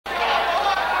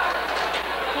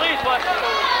West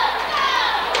forward.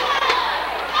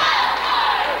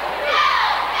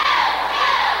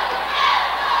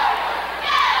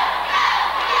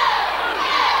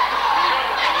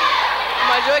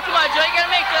 Come on, Joey, you gotta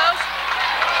make those.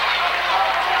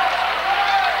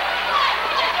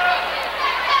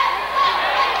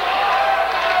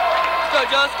 Let's go,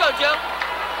 Joe. Let's go, Joe.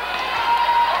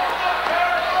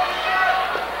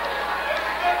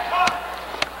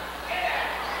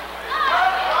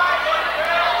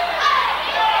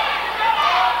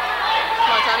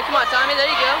 Come on, Tommy. Come on, Tommy. There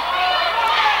you go.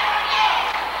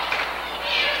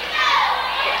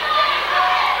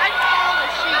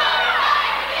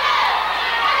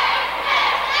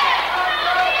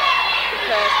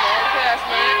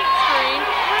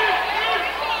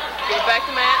 Back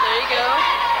to Matt, there you go.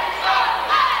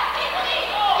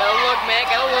 Gotta look, Matt,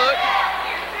 gotta look.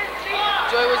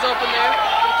 Joy was open there.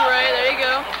 It's Ray, there you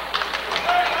go.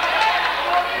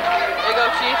 There you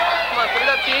go, Chief. Come on, put it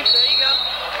up, Chief. There you go.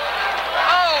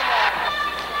 Oh, my.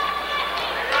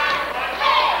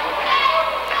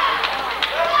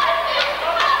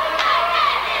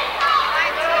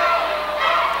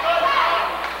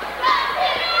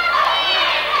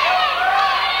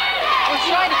 We're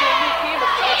trying to get a new team of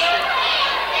touchdowns.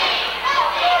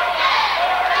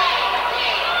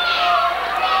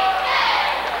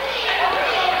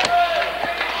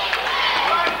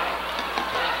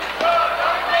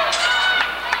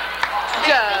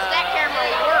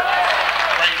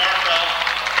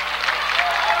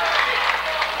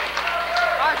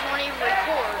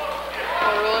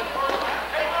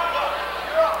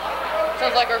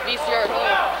 Sounds like our VCR at home.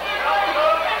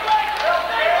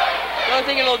 The only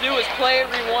thing it'll do is play it,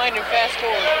 rewind, and fast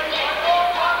forward.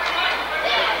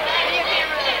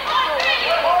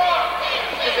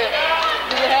 Does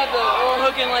it have the little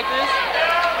hook in like this?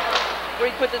 Where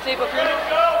you put the tape up here?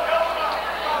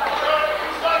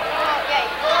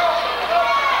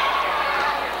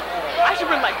 I should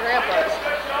bring my grandpa's.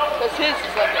 Because his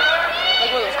is like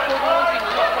one of those cool ones you can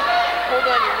hold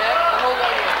on your neck and hold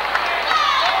on your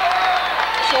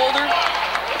shoulder.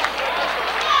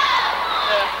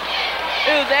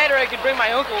 Either that or I could bring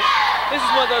my uncle's. This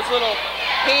is one of those little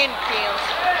hand cams.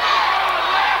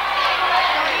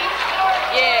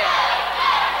 Yeah.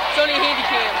 Sony handy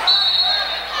cams.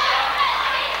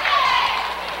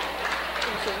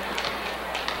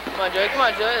 Come on, Joey. Come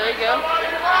on, Joey. There you go.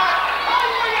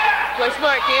 Play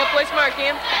smart, Cam. Play smart,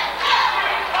 Cam.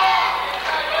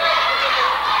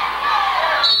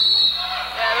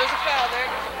 Yeah, there's a foul there.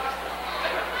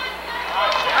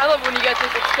 I love when you got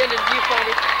this extended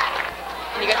viewfinder.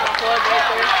 And you got the plug right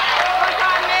there. My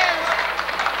problem is,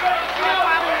 my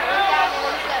problem with that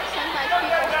is that sometimes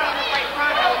people stand up right in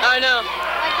front of you. I know.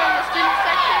 Like in the student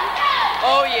section.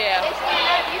 Oh yeah. They stand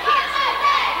up, you can't sit.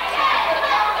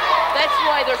 That's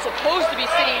why they're supposed to be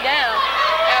sitting down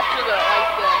after the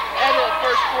end of the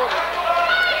first quarter.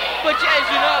 But as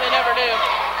you know, they never do.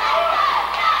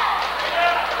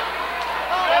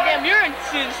 Oh, damn, you're in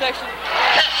student section.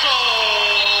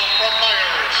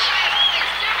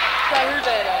 I heard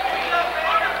that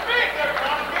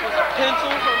was a pencil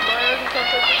from Myers or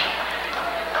something.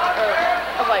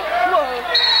 I was like, whoa.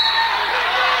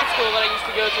 School that I used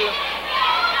to go to.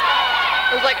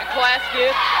 It was like a class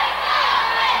gift.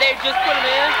 They just put them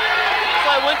in. So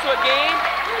I went to a game.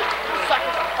 The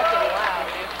suckers are fucking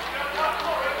loud, dude.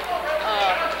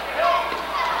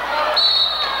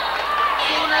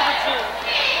 Corner of the gym.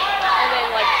 And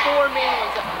then like 4 main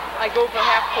ones. I go for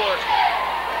half court.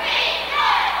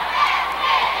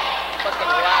 Fucking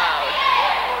loud.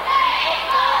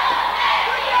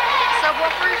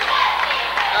 Subwoofers?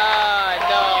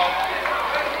 No.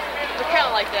 They're kind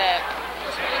of like that.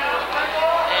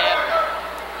 Yeah.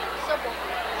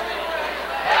 Subwoofers.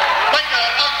 Micah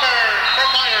Upper from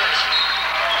Myers.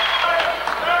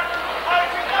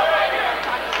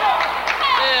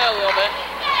 Yeah, a little bit.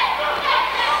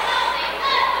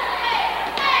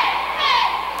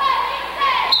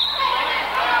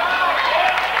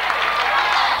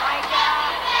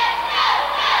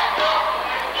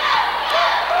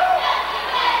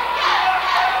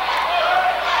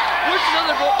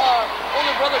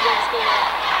 Older brother going to school now?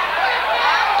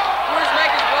 Where's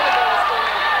Micah's brother going to school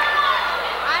now?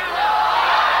 I don't know.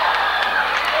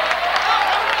 Oh,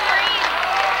 he's in the Marines.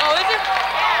 Oh, is it?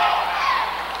 Yeah.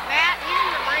 Matt, he's in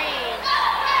the Marines.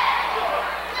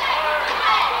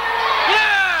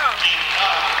 Yeah!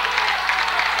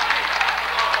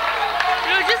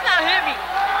 You know, just now hit me.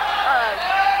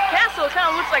 Castle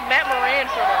kind of looks like Matt Moran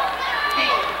from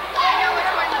I know which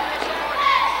one you missed.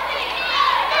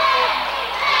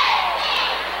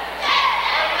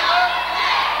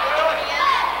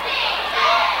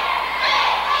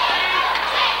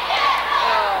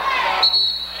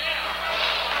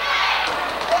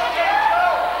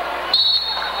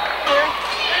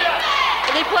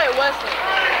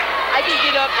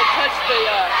 the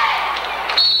yeah.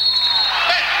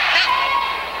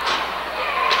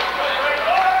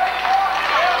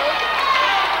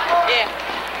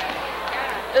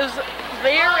 It was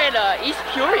there and East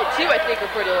Peoria too, I think,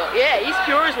 were pretty low. Yeah, East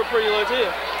Peoria's were pretty low too.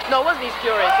 No, it wasn't East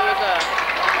Peoria, it was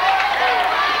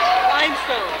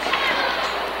Limestones.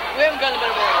 We haven't gotten them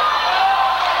anymore.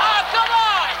 Oh, come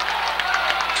on!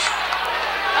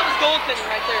 That was goaltending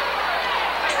right there.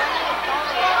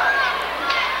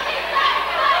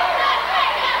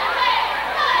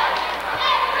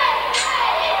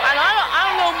 And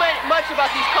I don't know much about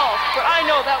these calls, but I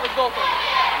know that was goaltending.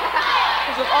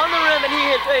 It was on the rim and he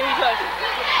hit, he touched it.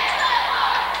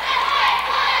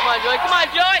 Come on, Joey. Come on,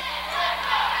 Joey.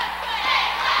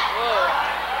 Whoa.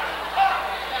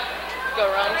 Let's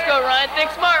go, Ryan. Let's go, Ryan.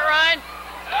 Think smart, Ryan.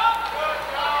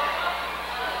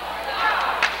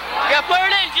 You gotta put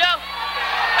it in, Joe.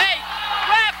 Hey,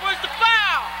 ref, where's the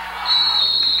foul?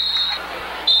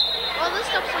 Well, this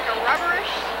stuff's like a rubberish.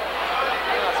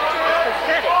 It's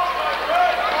pathetic.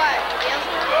 What? The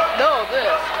other one? No,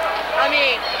 this. I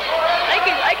mean, I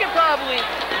can probably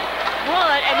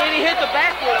run and maybe hit the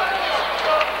backwood on this.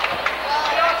 Well,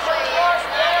 actually, it's not as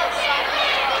solid as you think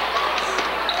it is.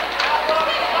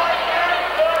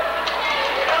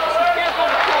 Be careful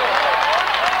with the corner.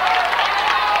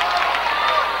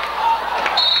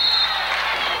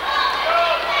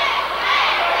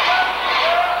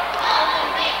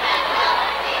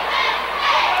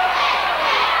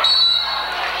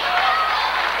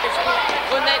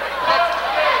 When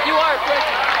you are a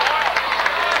person.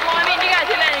 Well, I mean, you gotta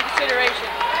take that into consideration.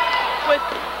 With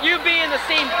you being the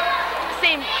same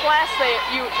class they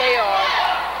are,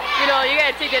 you know, you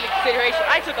gotta take that into consideration.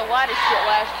 I took a lot of shit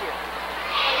last year.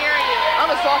 Here are you. I'm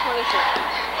a sophomore this year.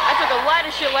 I took a lot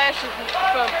of shit last year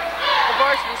from the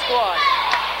varsity squad.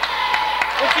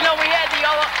 Which, you know, we had the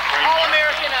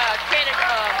All-American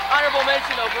honorable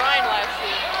mention O'Brien last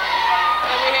year.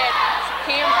 And we had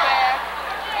Cam's back,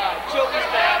 Joey's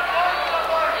back,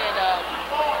 and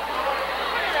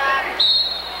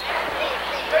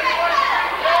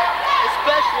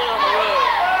especially on the road.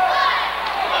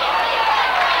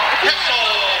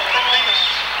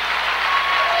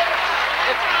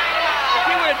 If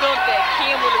he would have dunked that,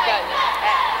 Cam would have gotten his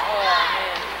ass. Oh,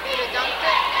 man. He would have dunked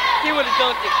it? He would have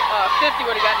dunked it. 50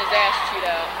 would have gotten his ass chewed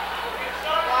out.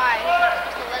 Why? He's not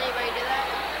supposed to let anybody do that?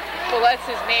 Well, that's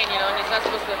his man, you know, and he's not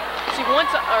supposed to. See,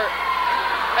 once,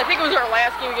 I think it was our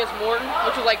last game against Morton,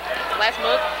 which was like last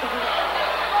month.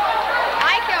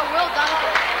 Mike will dunk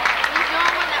it. He's the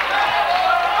only one that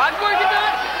will. Ogburg can do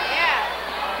it? Yeah.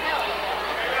 Hell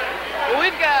yeah. Well,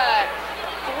 we've got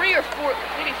 3 or 4,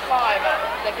 maybe 5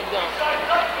 that can dunk.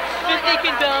 50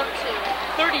 can dunk,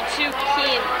 32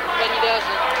 can, but he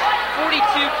doesn't. 42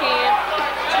 can,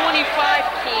 25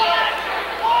 can,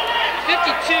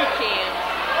 52 can,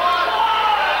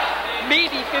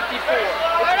 maybe 54.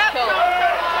 Which is telling.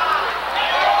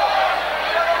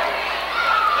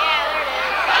 Yeah,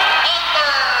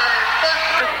 there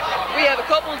it is. We have a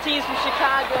couple of teams from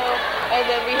Chicago, and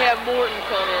then we have Morton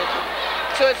coming.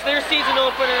 So it's their season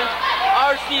opener,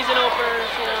 our season openers,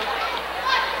 you know.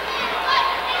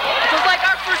 So it's like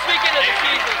our first weekend of the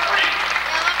season.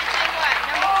 Yeah, let me tell you what.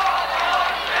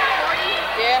 Number 40?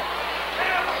 Yeah.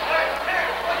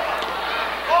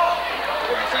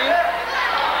 42.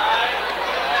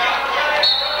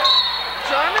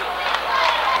 Jarman?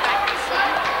 Back to C.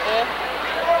 Yeah.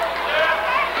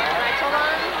 Right, hold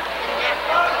on.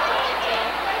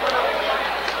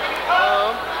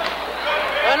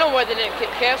 I don't know why they didn't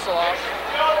kick Castle off.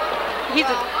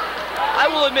 I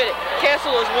will admit it,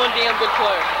 Castle is one damn good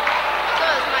player. So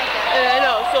is Micah. And I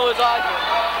know, so is Ogden.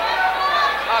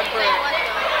 Ogden.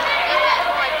 This is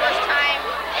for my first time.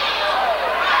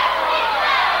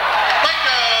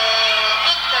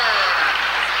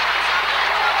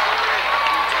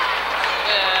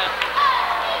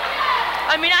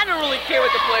 Yeah. I mean, I don't really care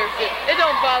what the players do. It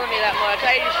don't bother me that much.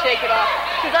 I just shake it off.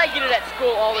 Because I get it at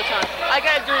school all the time. I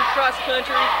got it during cross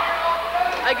country.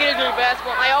 I get it during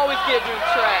basketball. I always get it during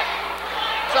track.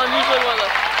 So I'm usually one of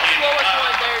the slowest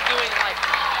ones there doing like,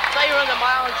 say you run the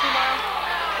mile and 2 miles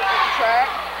with the track.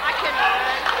 I couldn't run.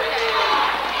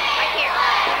 I can't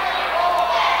run.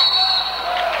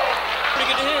 Pretty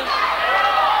good to him.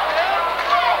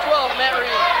 12, Matt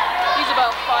Reed. He's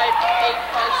about 5'8", 5'7",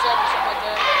 something like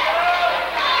that.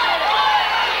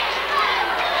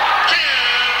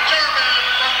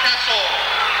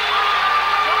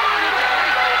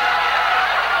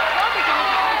 Micah,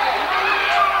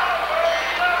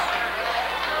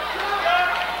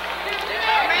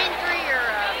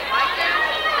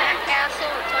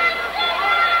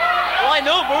 Well, I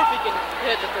know Murphy can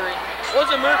hit the 3.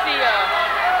 Wasn't Murphy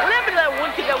What happened to that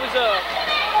one kid that was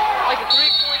like a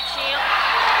 3-point champ?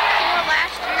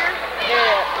 Last year.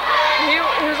 Yeah. He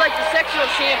was like the sectional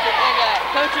champ in that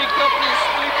country company's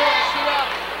 3-point shootout.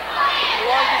 The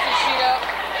long distance shootout.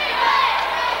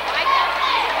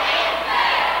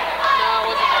 No,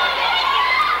 it wasn't Michael.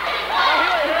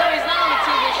 No, he's not on the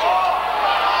team this year.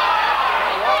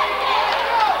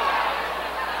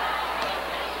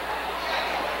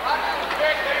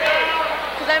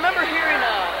 Because I remember hearing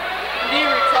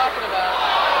Nehru talking about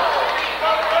it.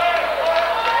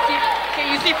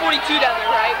 You see 42 down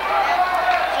there, right?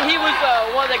 So he was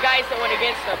one of the guys that went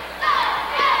against him.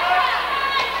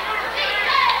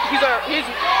 He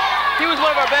was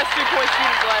one of our best 3-point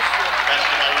shooters last year.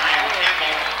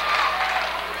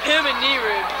 Him and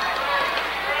Nehru.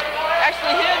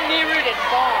 Actually, him, Nehru, and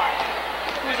Vaughn,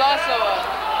 who's also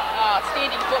a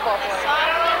standing football player.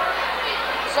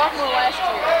 Sophomore last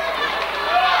year.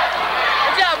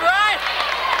 Good job, Brian!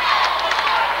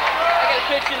 I gotta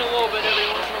pitch in a little bit every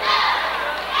once in a while.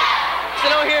 They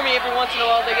don't hear me every once in a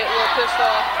while, they get a little pissed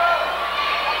off.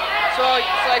 So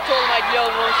I told them I'd yell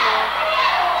once in a while.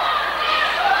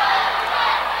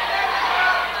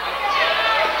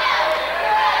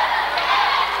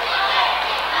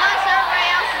 Unless everybody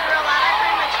else is real loud, I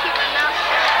pretty much keep my mouth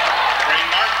shut. Green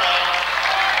Marco.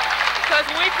 Because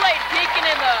when we played Pekin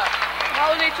in the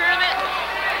holiday tournament,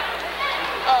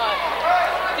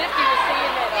 50 was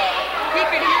saying that he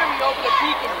could hear me over the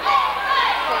Pekin thing.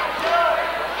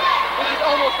 Which is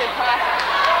almost impossible.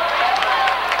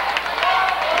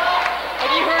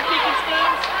 Have you heard Pekin's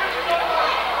games?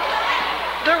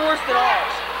 They're worse than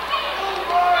ours.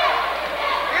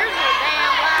 Yours are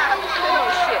damn loud.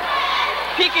 Oh shit.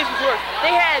 Pekin's was worse.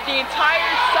 They had the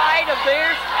entire side of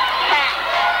theirs packed.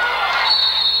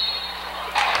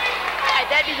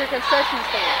 That'd be their concession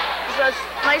stand. It was a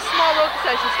nice small little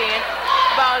concession stand.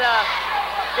 About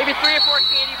maybe 3 or 4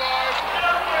 candy bars.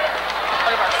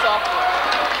 One of our sophomores.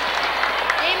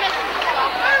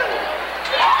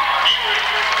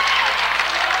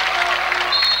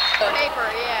 Paper,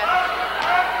 yeah.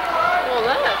 Well,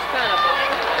 that's kind of.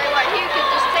 Say what, he could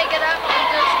just take it up and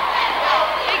just,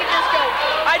 he could just go.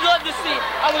 I would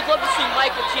love to see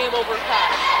Michael jam over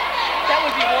Kosh. That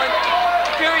would be one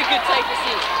very good sight to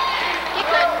see. He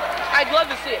couldn't. I'd love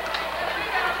to see it. I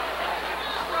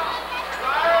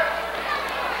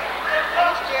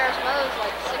guess J.R.'s mother's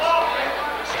like 6'1"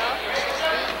 himself, or 6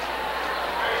 feet.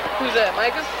 Who's that,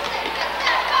 Micah? I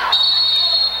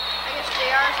guess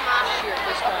J.R.'s mom. Sure,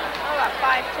 this time. Oh, about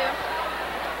 5'2".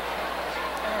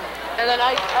 And then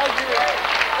I agree.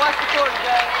 Watch the quarter,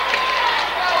 guys.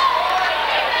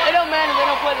 It don't matter, they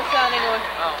don't play the sound anyway.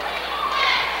 Oh.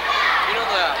 You know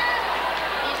the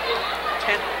He's good.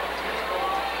 tent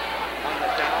on the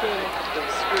down that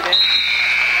was screwed in?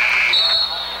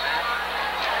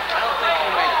 I don't think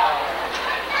you might follow.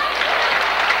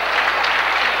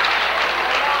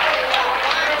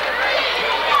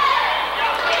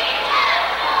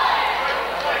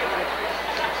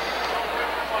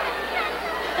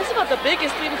 This is about the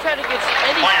biggest we've had against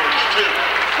any Myers, 2.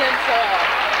 since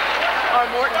our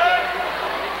Morton game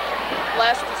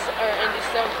in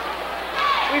December.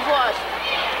 We've lost.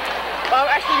 Well,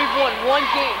 actually, we've won 1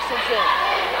 game since then.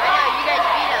 I know, you guys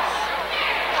beat us.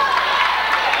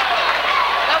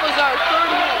 That was our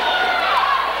 3rd win.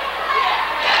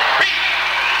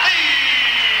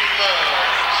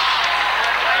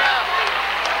 I know.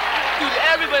 Dude,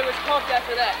 everybody was pumped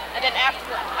after that. And then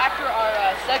after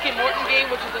our 2nd Morton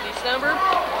game, which was in December.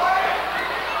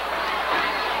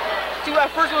 See,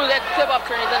 our first one was at the tip-off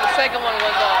tournament, then the second one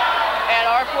was at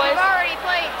our place. We've already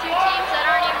played 2 teams that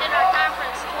aren't even in our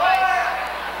conference twice.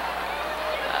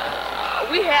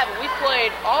 We haven't. We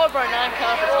played all of our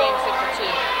non-conference games except for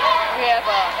 2. We have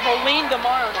Moline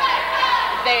tomorrow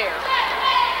night there,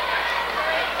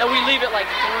 and we leave at like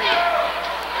 3.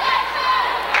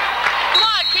 Come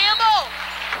on, Campbell!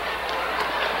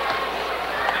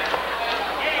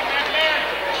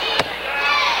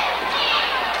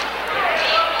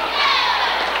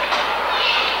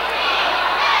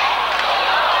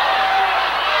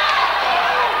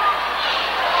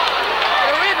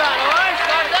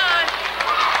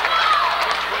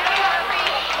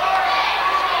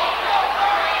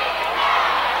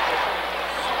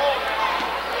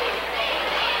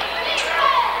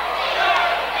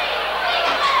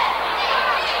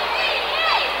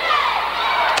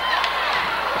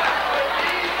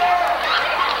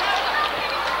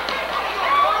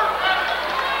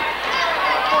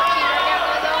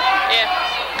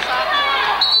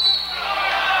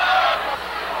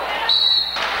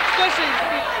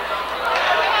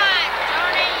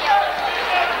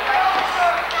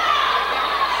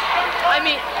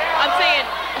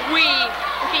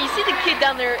 see the kid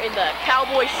down there in the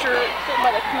cowboy shirt sitting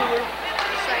by the cooler?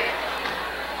 Say it.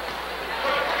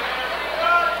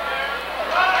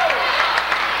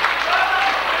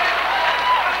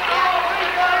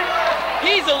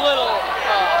 He's a little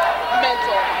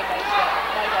mental,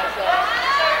 my guy says.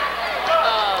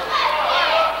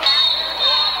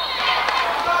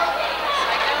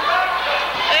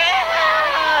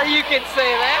 You could say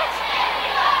that.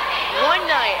 One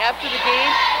night after the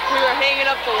game, we were hanging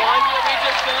up the laundry that we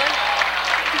just done.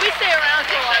 We stay around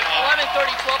till like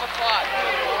 11:30, 12 o'clock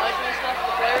doing the laundry and stuff for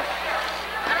the players.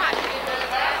 I'm not doing none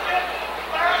of that.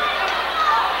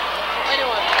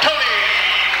 Anyway. Tony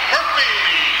Murphy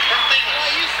from Phoenix.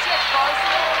 Well, you check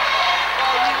varsity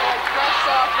while you like fresh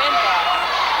off and box.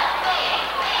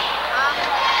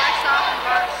 Fresh off and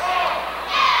bars.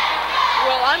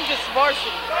 Well, I'm just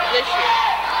varsity this year.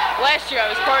 Last year I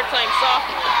was part-time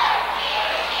sophomore.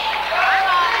 I'm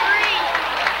all three.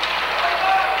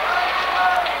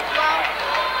 Well,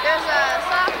 there's a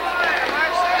sophomore, a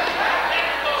varsity.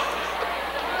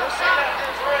 There's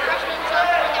freshman,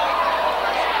 sophomore, and then we go to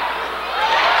varsity.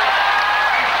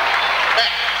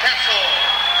 Back, Castle.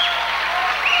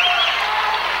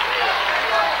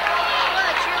 One of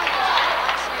the cheerleaders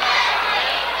last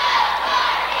year.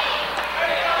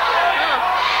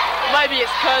 Might be his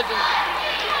cousin.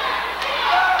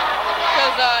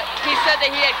 Because he said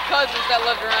that he had cousins that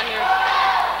lived around here.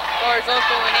 Or his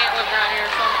uncle and aunt lived around here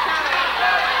or something.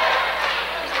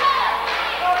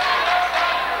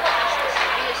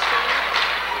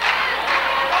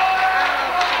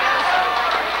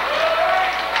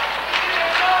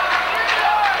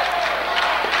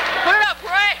 Put it up,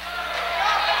 right?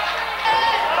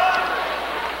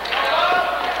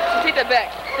 So take that back.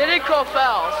 They didn't call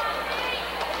fouls.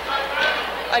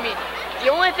 I mean, the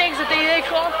only things that they did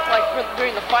call, like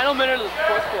during the final minute of the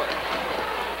fourth quarter.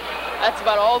 That's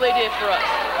about all they did for us.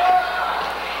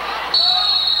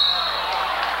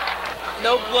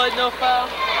 No blood, no foul.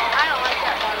 I don't like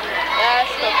that part of it.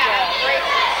 That's the bad.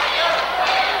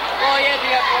 Oh yeah, you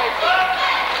got braces.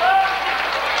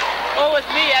 Well, with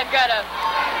me, I've got a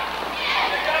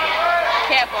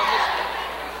cap on this one.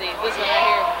 See, this one right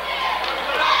here.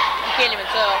 You can't even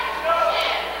tell.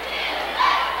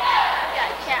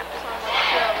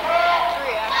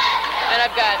 And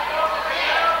I've got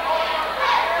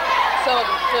some of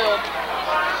them filled.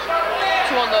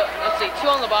 Two on the, let's see, two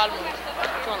on the bottom,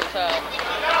 two on the top.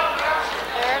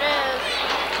 There it is.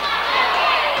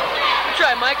 Good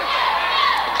try, Micah.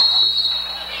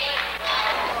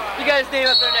 You got his name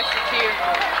up there next to Tier.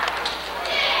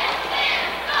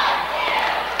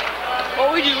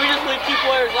 What we do, we just leave two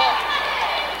players off.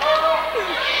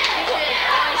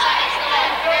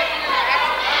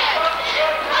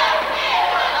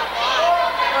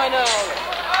 I know.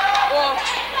 Well,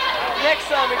 next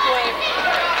time we play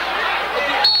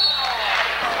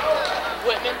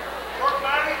Whitman.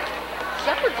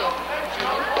 Shepard's up.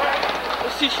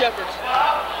 Let's see Shepard's.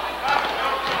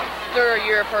 They're a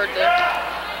year apart there.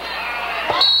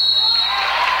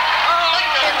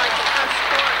 Did like the first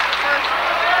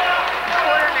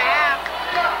quarter and a half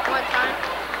one time.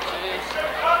 Jeez.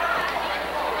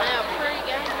 I know, pretty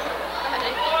good.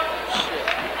 Shit.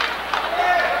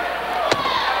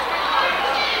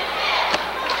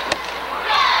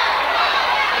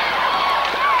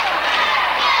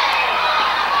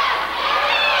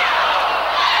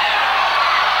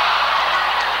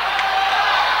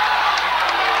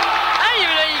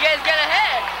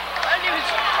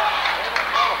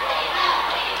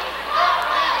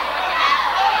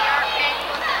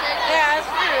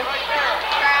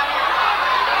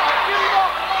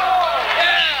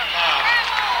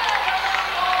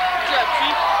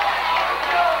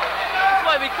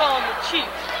 Call him the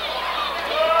Chief.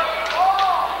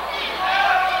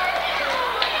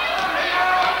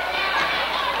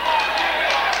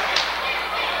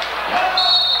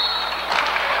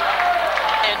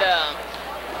 And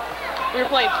we were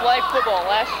playing flag football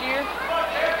last year.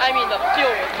 I mean, the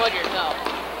field was muddier now.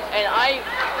 And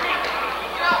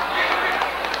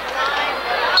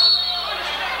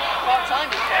about time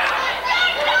to try.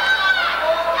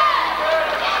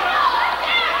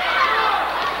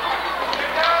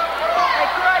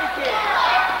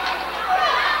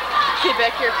 Kid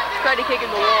back here, karate kicking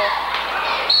the wall.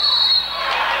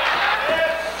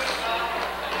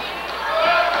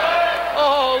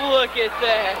 Oh, look at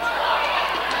that.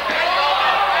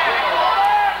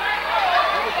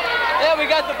 Yeah, we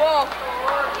got the ball.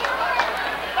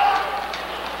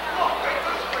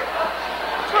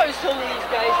 That's what I was telling these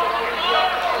guys that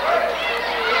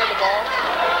we had the ball.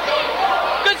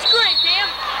 Good screen, Cam.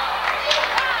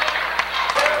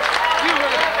 You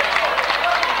heard it.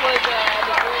 It was the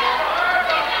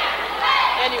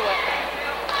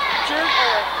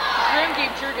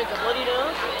Jergens a bloody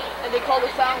nose, and they called the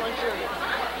foul on Jergens.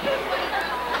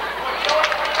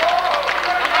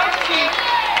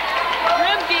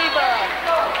 Grim gave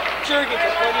Jergens a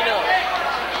bloody nose,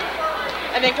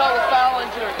 and they called the foul on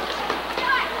Jergens.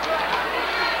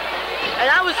 And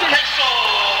I was sitting.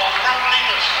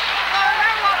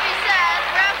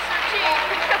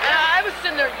 I was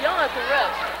sitting there yelling at the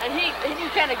refs, and he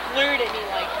kind of glared at me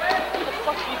like, "Who the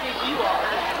fuck do you think you are?"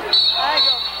 I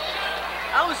go,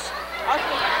 I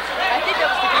think that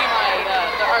was the game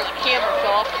the camera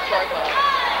fell off the tripod,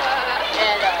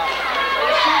 and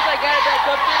as soon as I got it back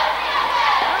up there,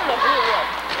 I don't know who it was.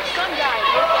 Some guy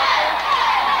looked up there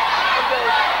and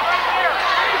goes, "What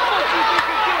the fuck do you think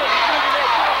you're doing? You're doing that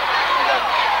crap?"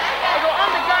 I go,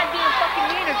 "I'm the goddamn fucking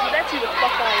manager. That's who the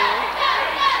fuck I am."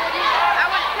 I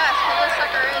wouldn't cuss because this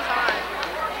sucker is on.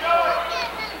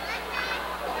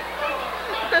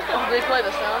 Did they play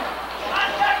the sound?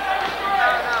 I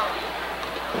don't know.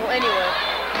 Well, anyway,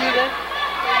 do they?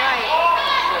 They might.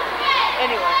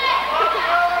 Anyway,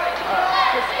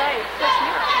 this guy pissed me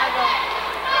off. And I go,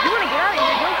 "You want to get out of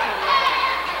here, don't you?"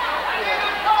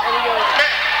 And he goes,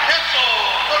 What?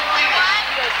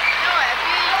 No,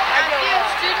 if you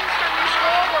students from your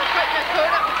school were putting a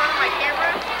code up in front of my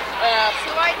camera,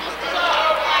 so I just did a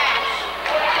little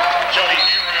flash.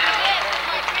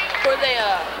 were they,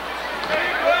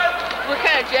 what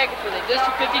kind of jackets were they?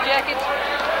 District 50 jackets?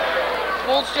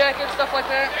 Bulls jackets, stuff like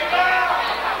that?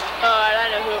 Alright,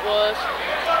 I know who it was.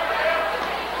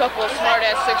 A couple of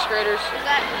smart-ass 6th graders. Is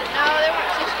that, no, they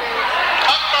weren't 6th graders.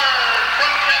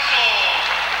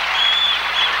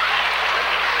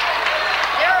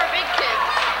 They were big kids.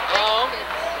 Oh. Big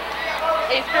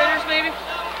kids. 8th graders, maybe?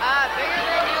 Bigger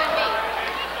than you and me.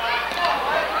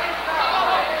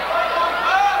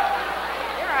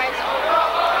 They're high school.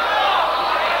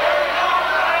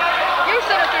 You were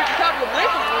sitting up there at the top of the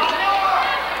bleachers, weren't you?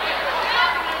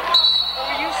 Or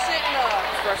were you sitting,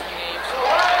 freshman games?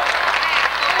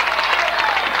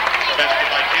 I'm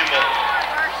everywhere already.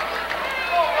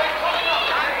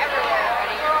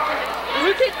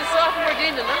 Who kicked the sophomore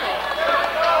game tonight?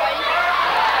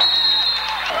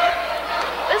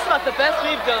 This is about the best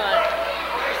we've done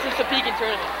since the Pekin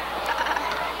tournament.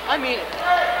 I mean it.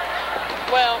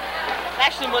 Well,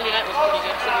 actually Monday night was pretty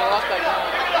good, so we lost by 1. I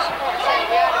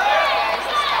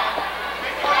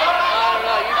don't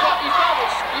know.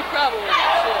 You probably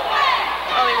should.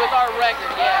 I mean, with our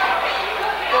record, yeah.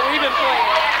 But we've been playing.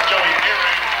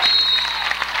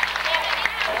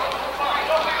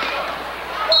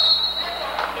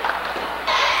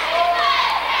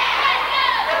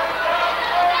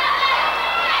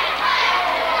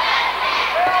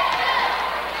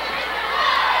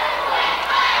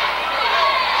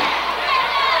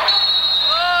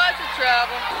 Oh, that's a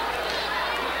travel.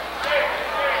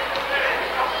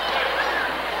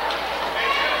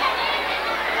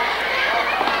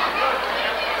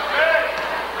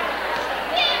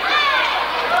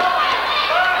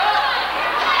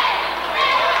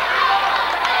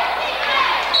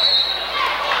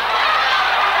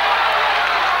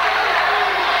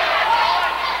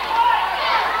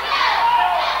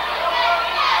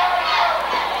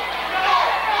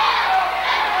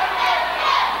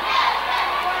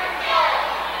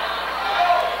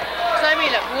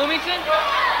 Bloomington,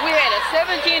 we had a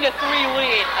 17-3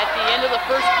 lead at the end of the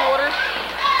first quarter,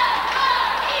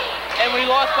 and we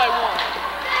lost by 1.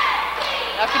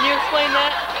 Now, can you explain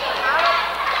that?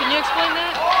 Can you explain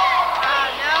that?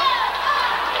 No.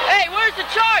 Hey, where's the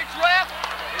charge, ref?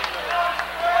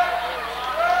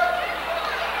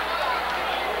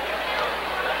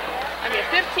 I mean, a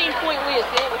 15-point lead at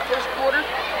the end of the first quarter,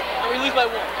 and we lose by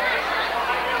 1.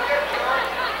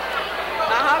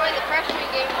 That's the way the freshman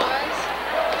game was.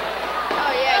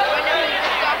 Oh yeah, you wanna know who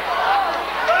ripped off the locker?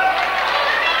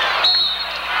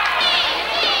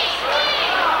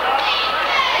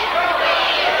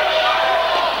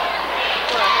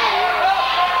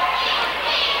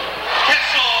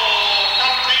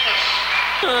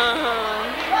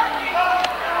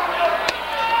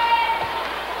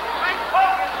 My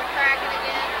fingers are cracking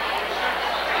again.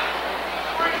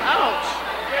 Ouch.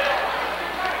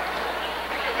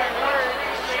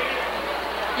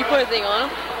 You put a thing on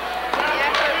him? Yeah,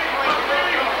 I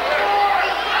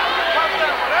put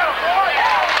a point.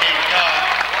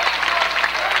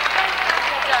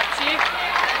 Good job, Chief.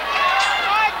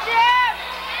 Come on, Jim!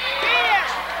 Beat him!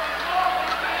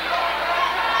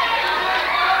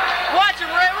 Watch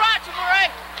him, Ray. Watch him, Ray.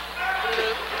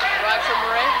 Watch him,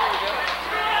 Ray. There we go.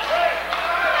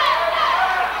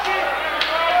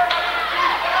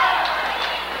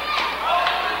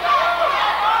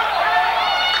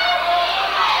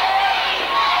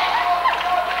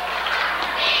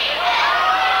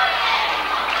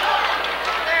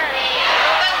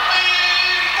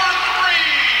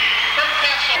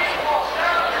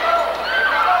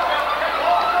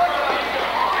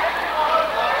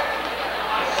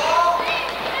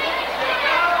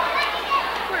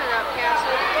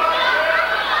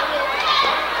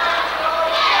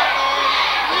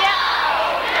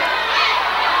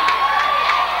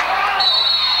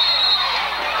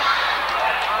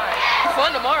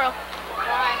 fun tomorrow.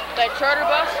 Why? That charter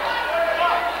bus.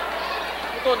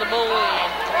 We're going to bowling.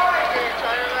 Did it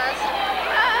charter bus?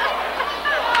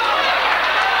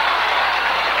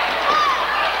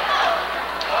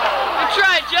 You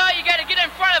try it, Joe. You got to get in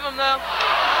front of him, though.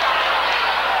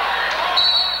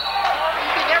 You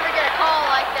could never get a call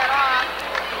like that off.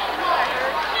 I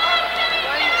heard.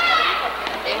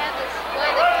 They had this play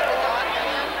they put the dog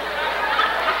in.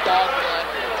 Dog play.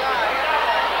 Dog.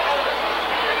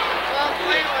 Well,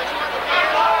 mine was one of the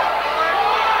bears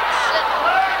sitting.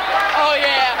 Oh,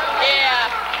 yeah. Yeah.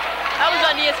 That was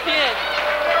on ESPN.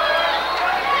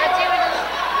 That's even just.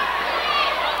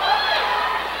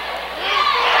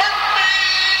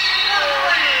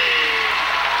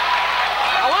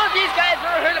 I wonder if these guys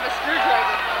ever heard of a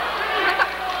screwdriver.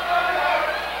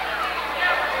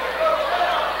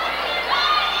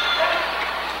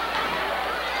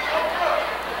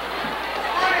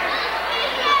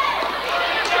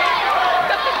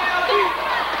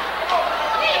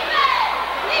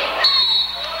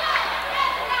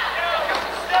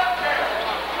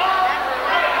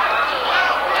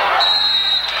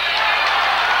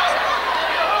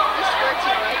 You swear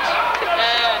too much.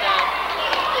 No.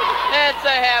 That's a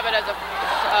habit as a,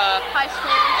 High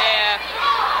school. yeah.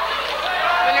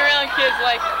 When you're around kids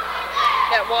like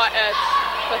that, it's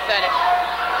pathetic.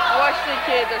 Washington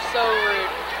kids are so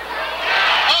rude.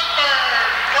 Upper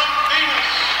from Venus.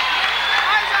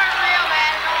 Ours aren't real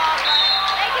bad at all,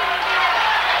 but they can do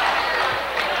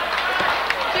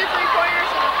it. 2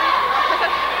 3-pointers and a free throw.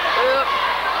 Yep.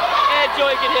 Yeah,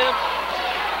 Joey can hit him.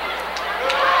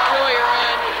 Joey,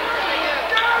 Ryan.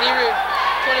 Nehru,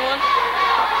 21?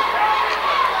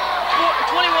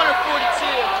 21 or 42.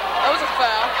 That was a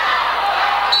foul.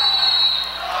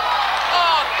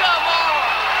 Oh, come on!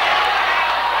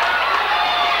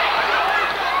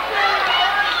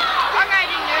 Our guy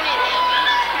didn't do anything.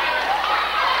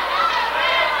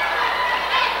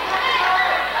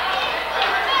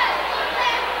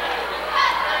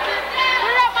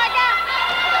 Put it up, Micah!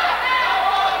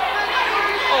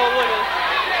 Oh, look at it.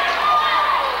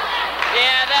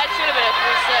 Yeah, that should have been a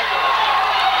 3-second.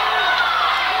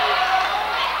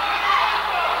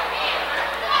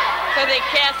 I think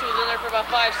Cass was in there for about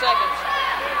 5 seconds.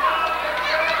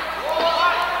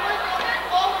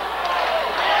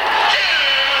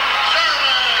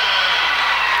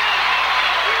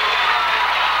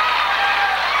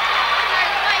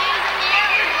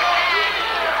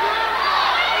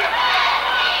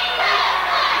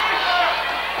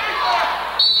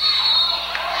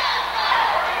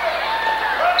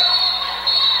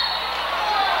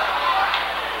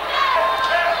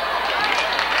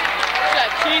 What's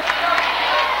that, Chief?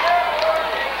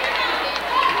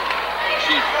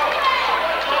 Chief.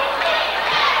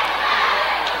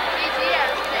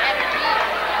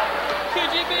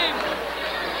 KGB.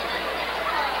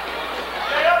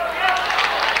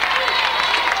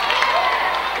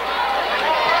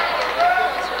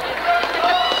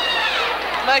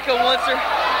 Micah wants her.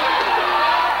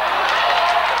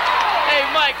 Hey,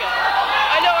 Micah.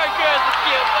 I know our girls are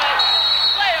cute, but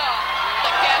lay off.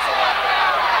 The castle walked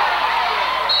out.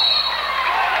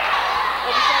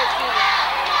 Well, besides Steven.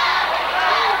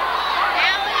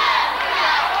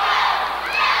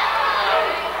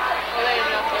 Well, they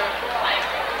ain't up there.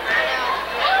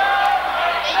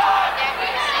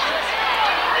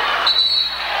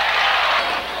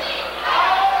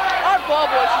 Our ball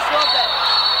boy, she loved that.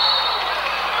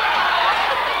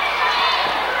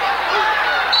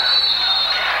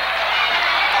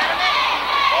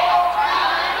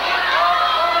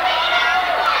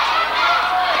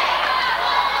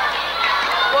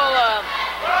 Well,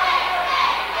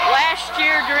 last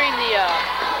year during the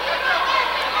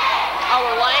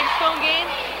our limestone game,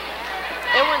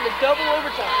 it went to double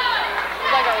overtime. It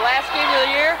was like our last game of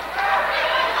the year,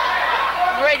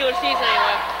 regular season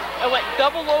anyway. It went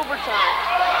double overtime.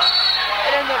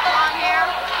 It ended up Long hair.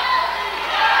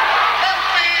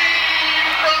 Murphy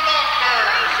from Upper.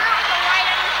 Pretty sure it was a white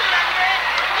undershirt under it.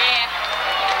 yeah.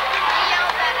 He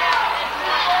yelled that out.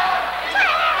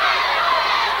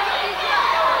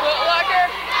 Foot locker.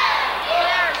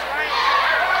 There's Ryan.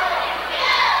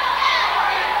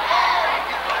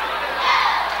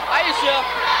 I just well,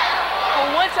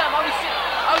 one time I was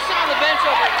sitting on the bench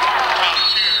over.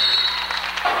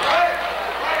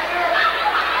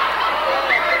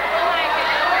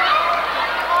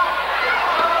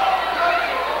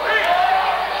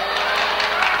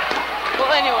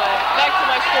 Well, anyway, back to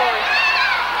my story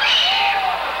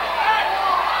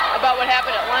about what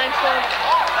happened at Limestone.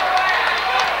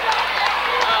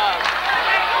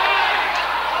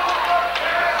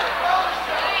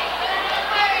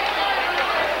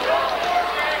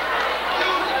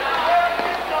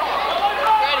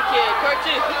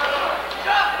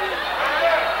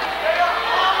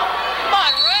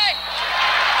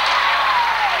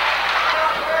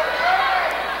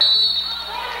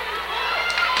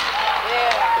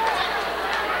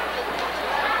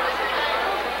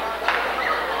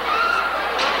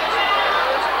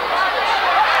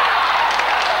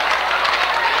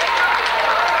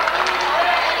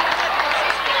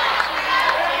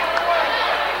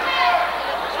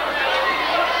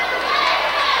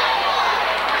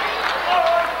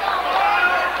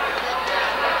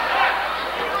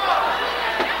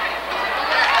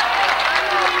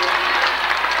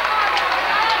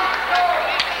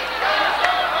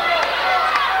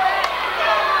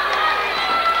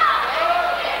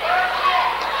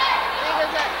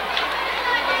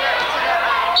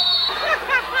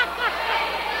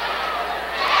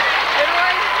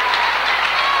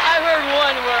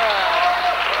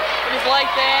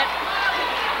 like that.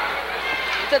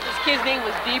 Except this kid's name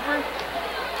was Deeper.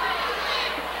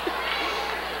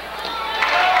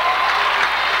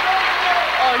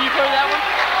 Oh, you've heard that one?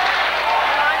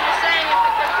 No, I'm just saying if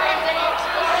it contains any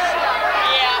explicit stuff.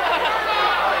 Yeah.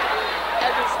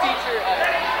 Had this teacher,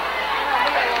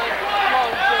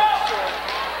 long joke short.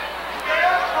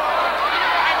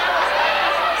 I know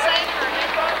it's the same for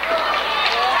hip hop.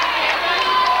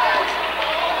 Let's have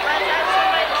somebody to say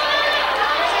it in a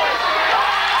long story short.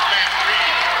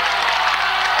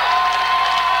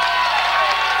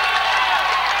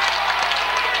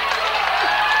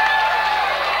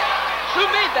 Who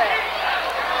made that?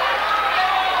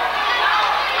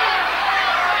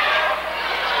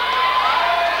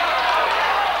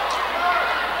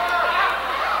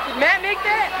 Did Matt make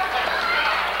that?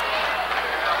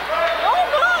 Oh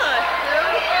my!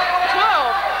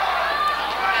 12.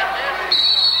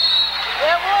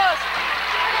 Yeah, it was.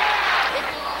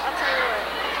 I'll tell you what.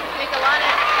 You made a lot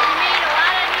of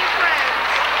new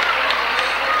friends.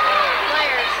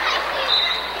 Players.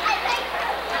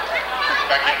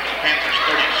 Back into the Panthers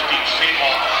 30, Steve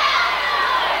Seymour.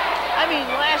 I mean,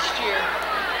 last year,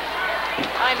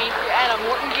 at a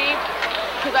Morton game,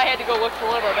 because I had to go look for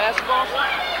one of our basketballs.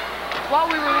 While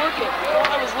we were looking,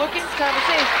 I was looking, it's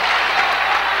conversation.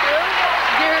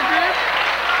 Garrett Group.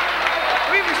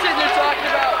 We were sitting there talking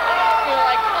about,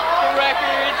 like the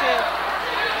records and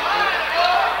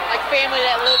like family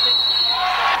that lived in.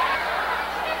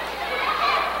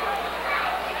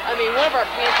 I mean, one of our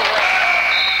Panther reps.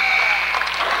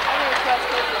 I know the class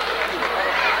coach was super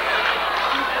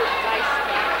nice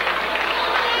man.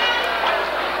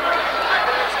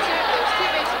 There's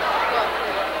two baseball.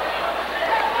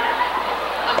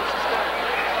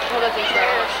 Well, that's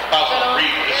incredible. Fowler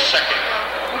Reed is second.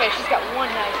 Okay, she's got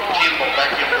one nice ass. Campbell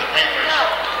back into the Panthers.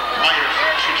 Myers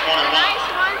shoots 1 and 1. Nice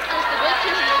ones is the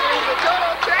bitches and there's the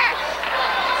total trash.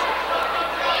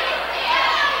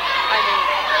 I mean,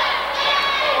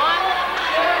 1,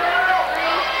 2,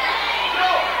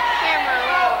 3. Camera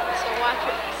roll, so watch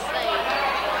what you say.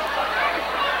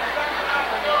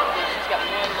 she's got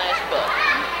one nice butt.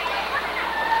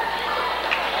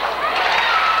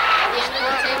 At the end of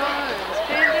the table.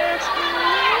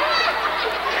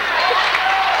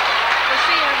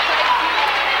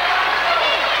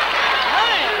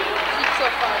 She's so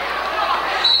fun.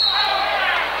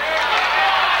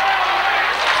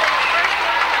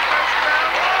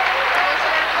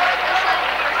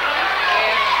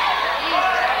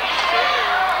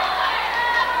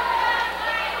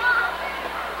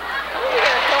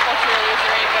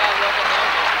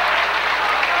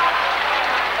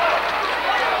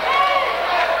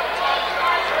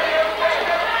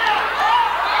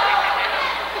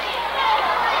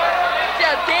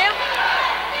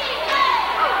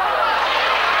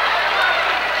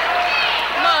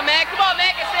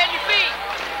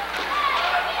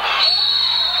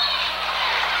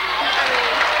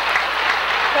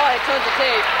 Tons of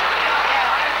tape. Yeah.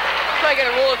 Probably got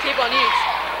a roll of tape on each.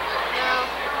 No.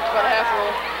 About a half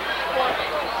roll.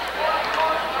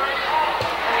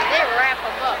 I mean, they wrap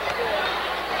them up good.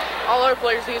 All our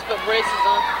players do is put braces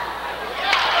on.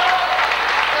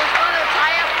 Those other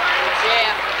tie-up ones?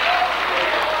 Yeah.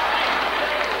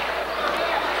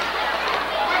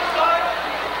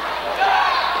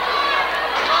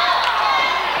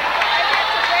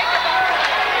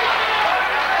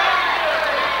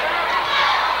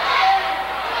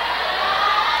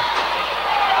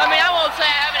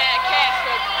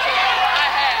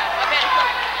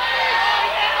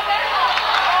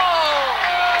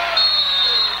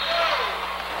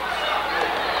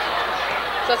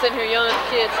 So I'm sitting here yelling at the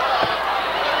kids.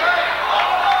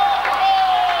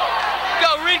 Go,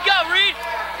 Reed, go, Reed!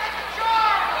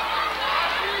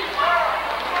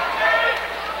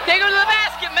 Take her to the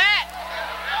basket, Matt!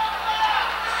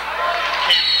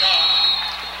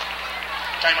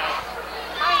 Timeout.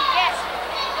 Yes.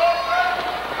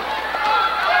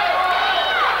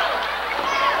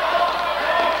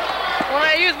 When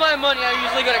I use my money, I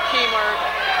usually go to Kmart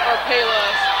or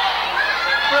Payless.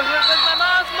 But with my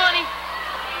mom's money,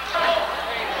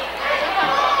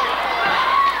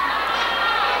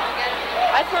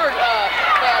 I've heard that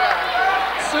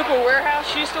Super Warehouse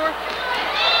shoe store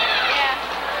Yeah.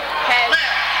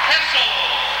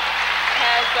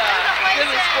 has There's a place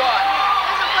good squat.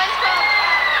 There's a place called...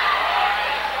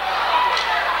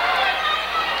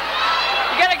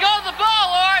 You gotta go to the ball,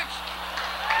 Arch!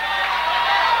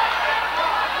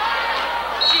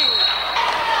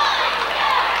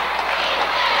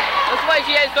 That's why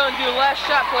you guys don't do the last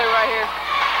shot play right here.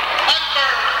 Hunter,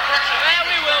 correction.